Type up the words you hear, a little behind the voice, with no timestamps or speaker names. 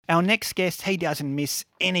Our next guest, he doesn't miss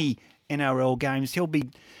any NRL games.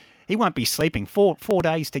 He won't be sleeping. Four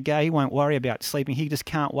days to go. He won't worry about sleeping. He just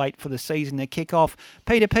can't wait for the season to kick off.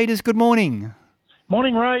 Peter Peters, good morning.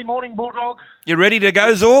 Morning, Ray. Morning, Bulldog. You ready to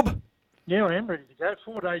go, Zorb? Yeah, I am ready to go.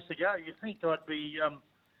 4 days to go. You'd think I'd be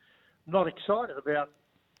not excited about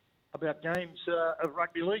games of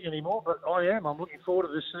rugby league anymore, but I am. I'm looking forward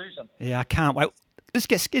to this season. Yeah, I can't wait. Let's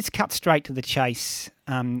cut straight to the chase,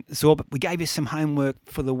 Zorb. We gave you some homework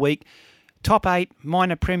for the week. Top 8,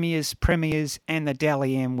 minor premiers, and the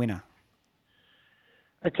Dally M winner.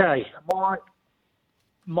 Okay.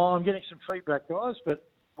 I'm getting some feedback, guys, but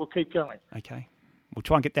we'll keep going. Okay. We'll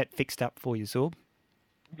try and get that fixed up for you, Zorb.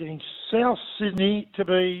 I'm getting South Sydney to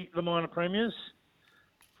be the minor premiers.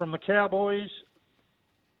 From the Cowboys,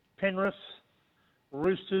 Penrith,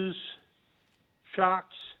 Roosters,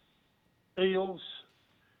 Sharks, Eels,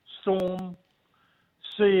 Storm,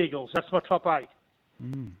 Sea Eagles. That's my top 8.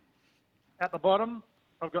 At the bottom,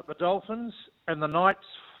 I've got the Dolphins and the Knights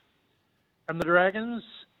and the Dragons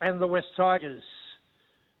and the West Tigers.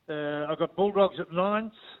 I've got Bulldogs at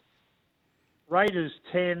 9th, Raiders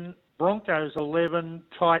 10, Broncos 11,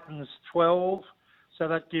 Titans 12. So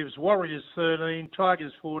that gives Warriors 13,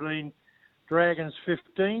 Tigers 14, Dragons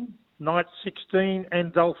 15, Knights 16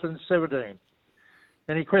 and Dolphins 17.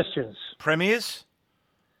 Any questions? Premiers?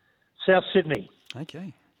 South Sydney.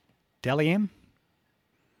 Okay. Dally M?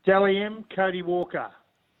 Dally M, Cody Walker.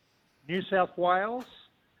 New South Wales,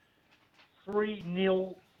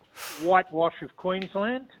 3-0 whitewash of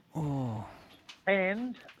Queensland. Oh.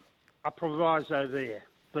 And a proviso there.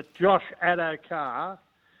 But Josh Addo-Carr,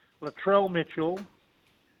 Latrell Mitchell,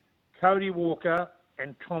 Cody Walker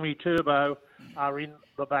and Tommy Turbo are in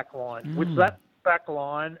the back line. With that back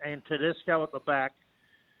line and Tedesco at the back,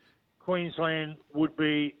 Queensland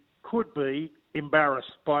could be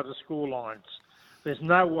embarrassed by the score lines. There's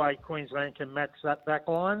no way Queensland can match that back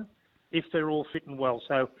line if they're all fitting well.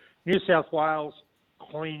 So New South Wales,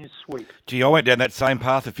 clean sweep. Gee, I went down that same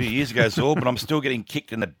path a few years ago, Zorb, but I'm still getting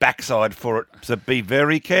kicked in the backside for it. So be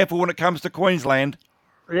very careful when it comes to Queensland.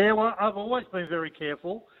 Yeah, well, I've always been very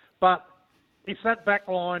careful. But if that back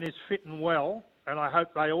line is fitting well, and I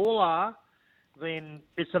hope they all are, then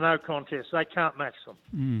it's a no contest. They can't match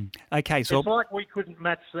them. Okay, so it's like we couldn't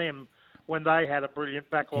match them when they had a brilliant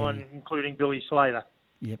back line, including Billy Slater.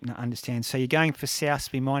 Yep, no, understand. So you're going for South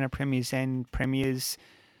to be minor premiers and premiers.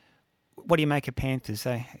 What do you make of Panthers?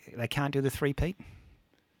 They can't do the three-peat?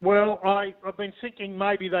 Well, I've been thinking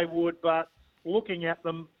maybe they would, but looking at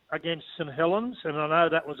them against St Helens, and I know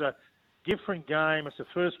that was a different game. It's the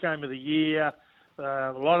first game of the year.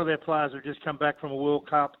 A lot of their players have just come back from a World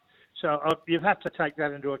Cup. So you have to take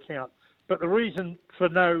that into account. But the reason for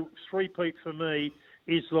no three-peat for me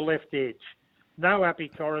is the left edge. No Api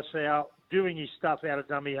Coruscant doing his stuff out of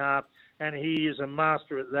dummy half, and he is a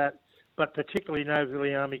master at that, but particularly no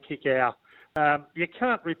Viliami Kikau. You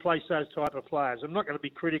can't replace those type of players. I'm not going to be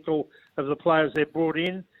critical of the players they've brought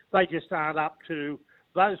in. They just aren't up to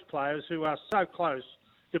those players who are so close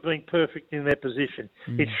to being perfect in their position.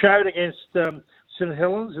 It showed against St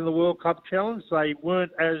Helens in the World Cup Challenge. They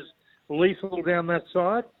weren't as lethal down that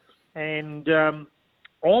side. And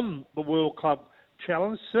on the World Cup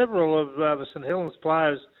Challenge, several of the St Helens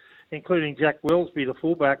players, including Jack Wellesby, the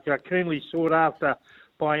fullback, are keenly sought after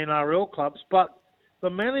by NRL clubs. But the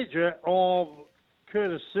manager of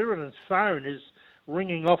Curtis Sirenen's phone is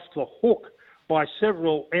ringing off the hook by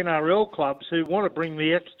several NRL clubs who want to bring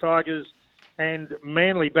the ex-Tigers and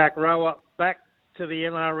Manly back rower back to the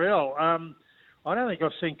NRL. I don't think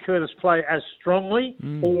I've seen Curtis play as strongly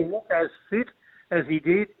or look as fit as he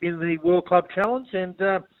did in the World Club Challenge.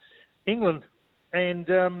 And England and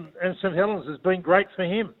St Helens has been great for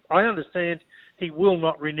him. I understand he will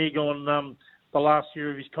not renege on the last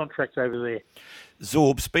year of his contract over there.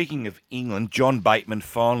 Zorb, speaking of England, John Bateman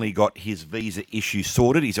finally got his visa issue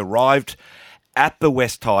sorted. He's arrived at the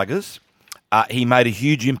West Tigers. He made a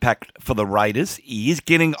huge impact for the Raiders. He is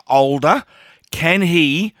getting older. Can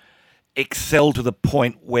he excel to the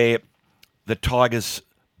point where the Tigers'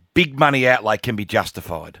 big money outlay can be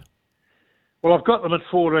justified? Well, I've got them at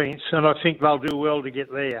 14th, and I think they'll do well to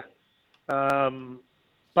get there.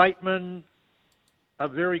 Bateman, a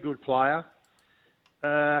very good player.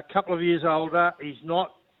 A couple of years older. He's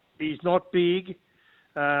not big.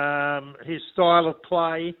 His style of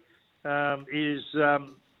play is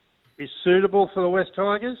suitable for the West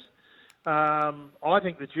Tigers. I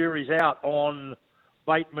think the jury's out on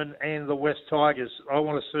Bateman and the West Tigers. I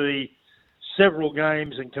want to see several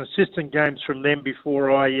games and consistent games from them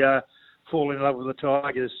before I fall in love with the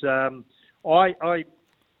Tigers. I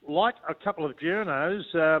like a couple of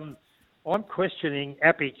journos. I'm questioning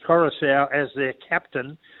Appy Coruscant as their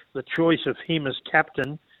captain, the choice of him as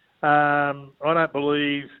captain. I don't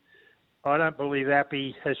believe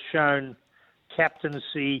Appy has shown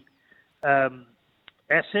captaincy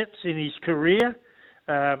assets in his career.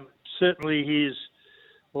 Certainly his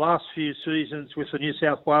last few seasons with the New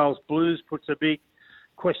South Wales Blues puts a big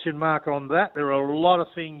question mark on that. There are a lot of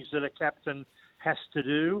things that a captain has to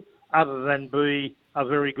do other than be a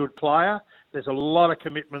very good player. There's a lot of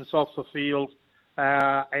commitments off the field,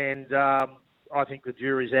 and I think the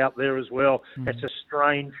jury's out there as well. It's a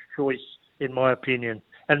strange choice, in my opinion.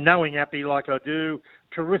 And knowing Appy like I do,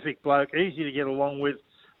 terrific bloke, easy to get along with,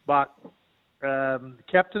 but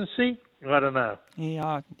captaincy, I don't know.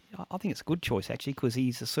 Yeah, I think it's a good choice, actually, because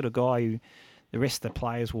he's the sort of guy who the rest of the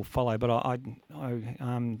players will follow. But I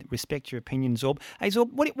respect your opinion, Zorb. Hey,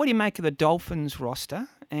 Zorb, what do you make of the Dolphins roster?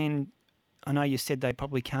 And I know you said they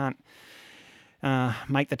probably can't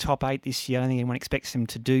make the top 8 this year. I don't think anyone expects them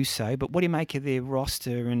to do so. But what do you make of their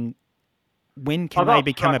roster, and when can they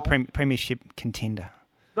become a premiership contender?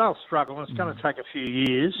 They'll struggle. It's going to take a few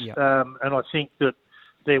years. Yep. And I think that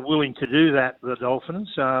they're willing to do that, the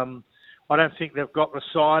Dolphins. I don't think they've got the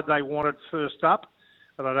side they wanted first up,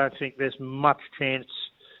 but I don't think there's much chance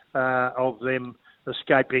of them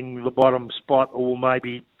escaping the bottom spot, or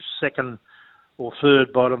maybe second or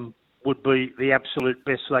third bottom would be the absolute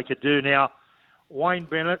best they could do. Now, Wayne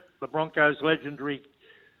Bennett, the Broncos' legendary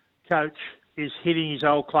coach, is hitting his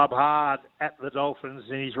old club hard at the Dolphins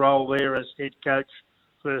in his role there as head coach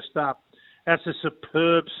first up. That's a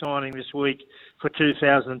superb signing this week for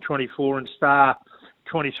 2024 and star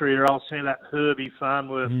 23-year-old centre Herbie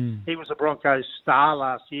Farnworth. He was a Broncos star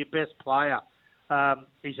last year, best player.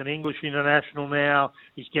 He's an English international now.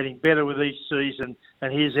 He's getting better with each season,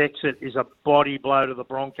 and his exit is a body blow to the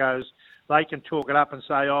Broncos. They can talk it up and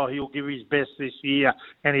say, oh, he'll give his best this year,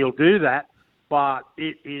 and he'll do that, but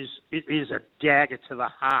it is a dagger to the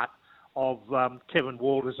heart of Kevin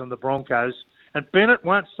Walters and the Broncos. And Bennett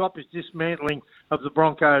won't stop his dismantling of the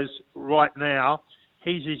Broncos right now.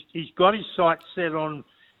 He's got his sights set on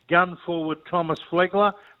gun forward Thomas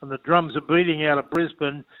Flegler, and the drums are beating out of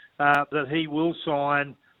Brisbane that he will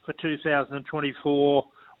sign for 2024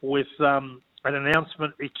 with an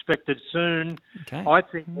announcement expected soon. Okay. I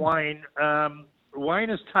think Wayne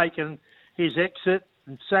has taken his exit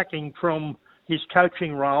and sacking from his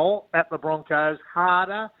coaching role at the Broncos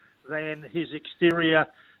harder than his exterior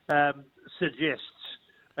suggests.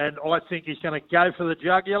 And I think he's going to go for the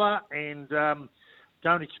jugular, and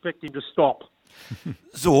don't expect him to stop.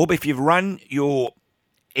 Zorb, if you've run your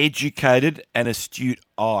educated and astute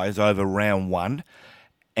eyes over round 1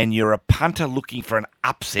 and you're a punter looking for an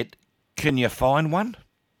upset, can you find one?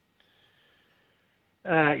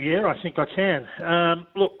 Yeah, I think I can.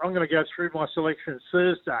 Look, I'm going to go through my selections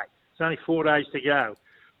Thursday. It's only 4 days to go.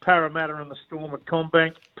 Parramatta and the Storm at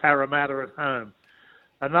CommBank, Parramatta at home.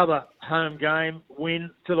 Another home game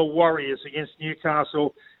win to the Warriors against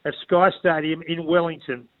Newcastle at Sky Stadium in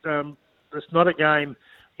Wellington. It's not a game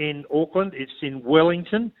in Auckland, it's in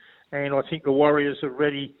Wellington, and I think the Warriors are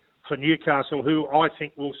ready for Newcastle, who I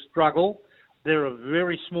think will struggle. They're a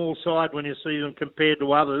very small side when you see them compared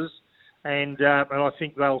to others, and I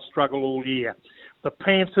think they'll struggle all year. The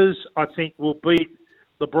Panthers, I think, will beat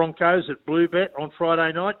the Broncos at Bluebet on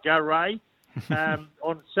Friday night. Go Ray.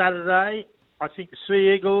 On Saturday, I think the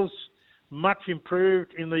Sea Eagles, much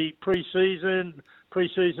improved in the pre-season.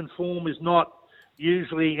 Pre-season form is not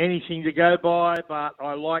usually anything to go by, but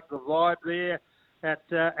I like the vibe there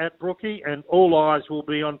at Brookie, and all eyes will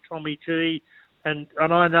be on Tommy G. And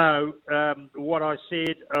I know what I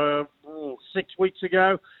said 6 weeks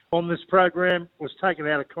ago on this program was taken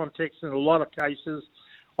out of context in a lot of cases.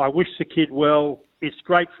 I wish the kid well. It's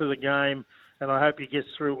great for the game, and I hope he gets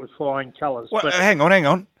through it with flying colours. Well, hang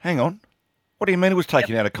on. What do you mean it was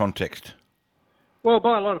taken out of context? Well,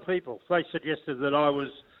 by a lot of people. They suggested that I was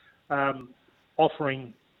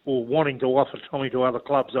offering or wanting to offer Tommy to other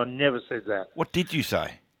clubs. I never said that. What did you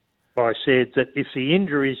say? I said that if the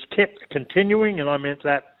injuries kept continuing, and I meant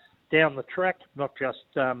that down the track, not just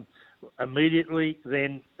immediately,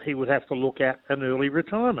 then he would have to look at an early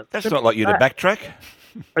retirement. That's not like you to backtrack.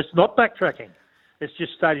 It's not backtracking. It's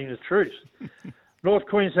just stating the truth. North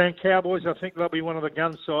Queensland Cowboys, I think they'll be one of the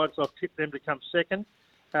gun sides. I've tipped them to come second.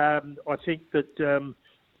 I think that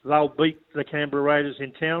they'll beat the Canberra Raiders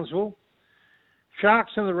in Townsville.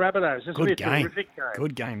 Sharks and the Rabbitohs. This will be a terrific game.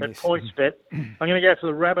 Good game. At PointsBet. I'm going to go for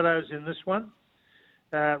the Rabbitohs in this one.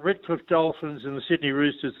 Redcliffe Dolphins and the Sydney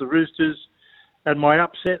Roosters, the Roosters. And my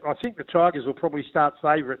upset, I think the Tigers will probably start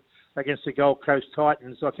favourite against the Gold Coast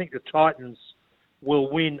Titans. I think the Titans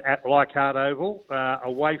will win at Leichhardt Oval,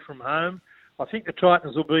 away from home. I think the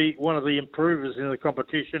Titans will be one of the improvers in the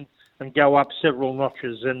competition and go up several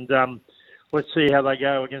notches. And let's see how they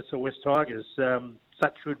go against the West Tigers.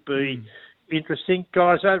 That should be interesting.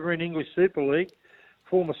 Guys, over in English Super League,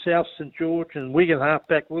 former South St George and Wigan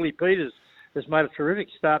halfback Willie Peters has made a terrific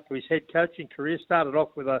start to his head coaching career. Started off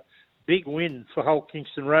with a big win for Hull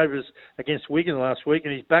Kingston Rovers against Wigan last week,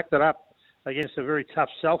 and he's backed it up against a very tough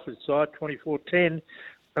Salford side, 24-10.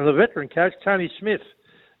 And the veteran coach, Tony Smith,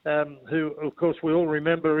 who, of course, we all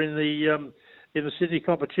remember in the Sydney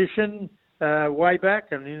competition way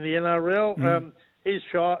back and in the NRL, his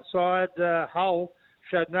side, Hull,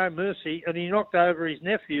 showed no mercy, and he knocked over his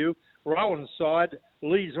nephew, Rowan's side,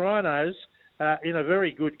 Leeds Rhinos, in a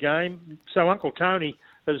very good game. So Uncle Tony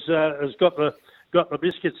has got the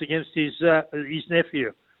biscuits against his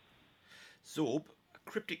nephew. Zorb, a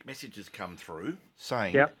cryptic message has come through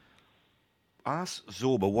saying, Yep. ask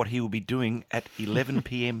Zorba what he will be doing at 11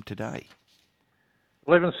 p.m. today.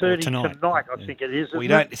 11:30 tonight. I think it is. We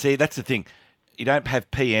isn't it? don't see. That's the thing. You don't have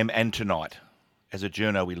PM and tonight. As a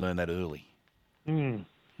journo, we learn that early.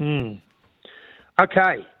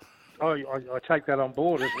 Okay. I take that on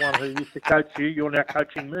board as one who used to coach you. You're now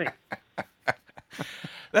coaching me.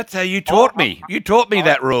 That's how you taught me. You taught me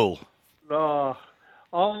that rule. I'll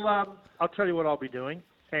tell you what I'll be doing,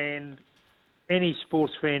 and any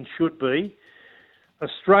sports fan should be.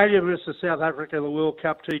 Australia versus South Africa, the World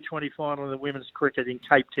Cup T20 final in the women's cricket in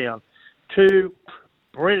Cape Town. Two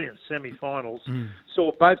brilliant semi-finals.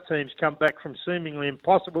 Saw both teams come back from seemingly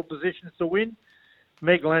impossible positions to win.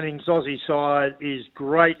 Meg Lanning's Aussie side is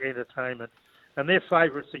great entertainment, and they're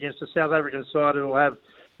favourites against the South African side who will have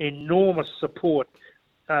enormous support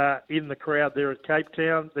in the crowd there at Cape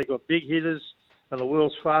Town. They've got big hitters and the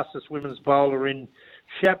world's fastest women's bowler in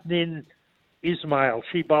Shabnin Ismail.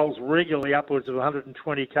 She bowls regularly upwards of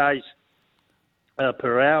 120 k's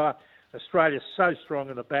per hour. Australia's so strong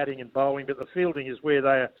in the batting and bowling, but the fielding is where they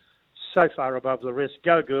are so far above the rest.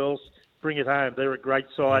 Go girls, bring it home. They're a great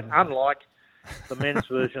side, unlike the men's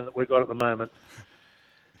version that we've got at the moment.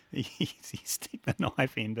 You stick the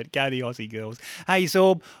knife in, but go the Aussie girls. Hey,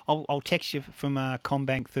 Zorb, I'll text you from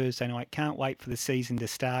Combank Thursday night. Can't wait for the season to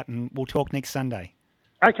start, and we'll talk next Sunday.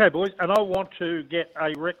 Okay, boys, and I want to get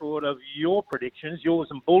a record of your predictions, yours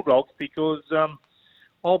and Bulldogs, because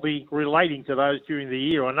I'll be relating to those during the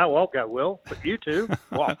year. I know I'll go well, but you two,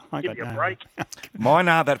 well, give me a break. Mine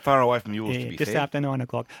aren't that far away from yours, to be just fair. after 9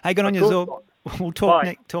 o'clock. Hey, good on you, Zorb. We'll talk,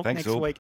 Bye. talk Thanks, next Zorb. week.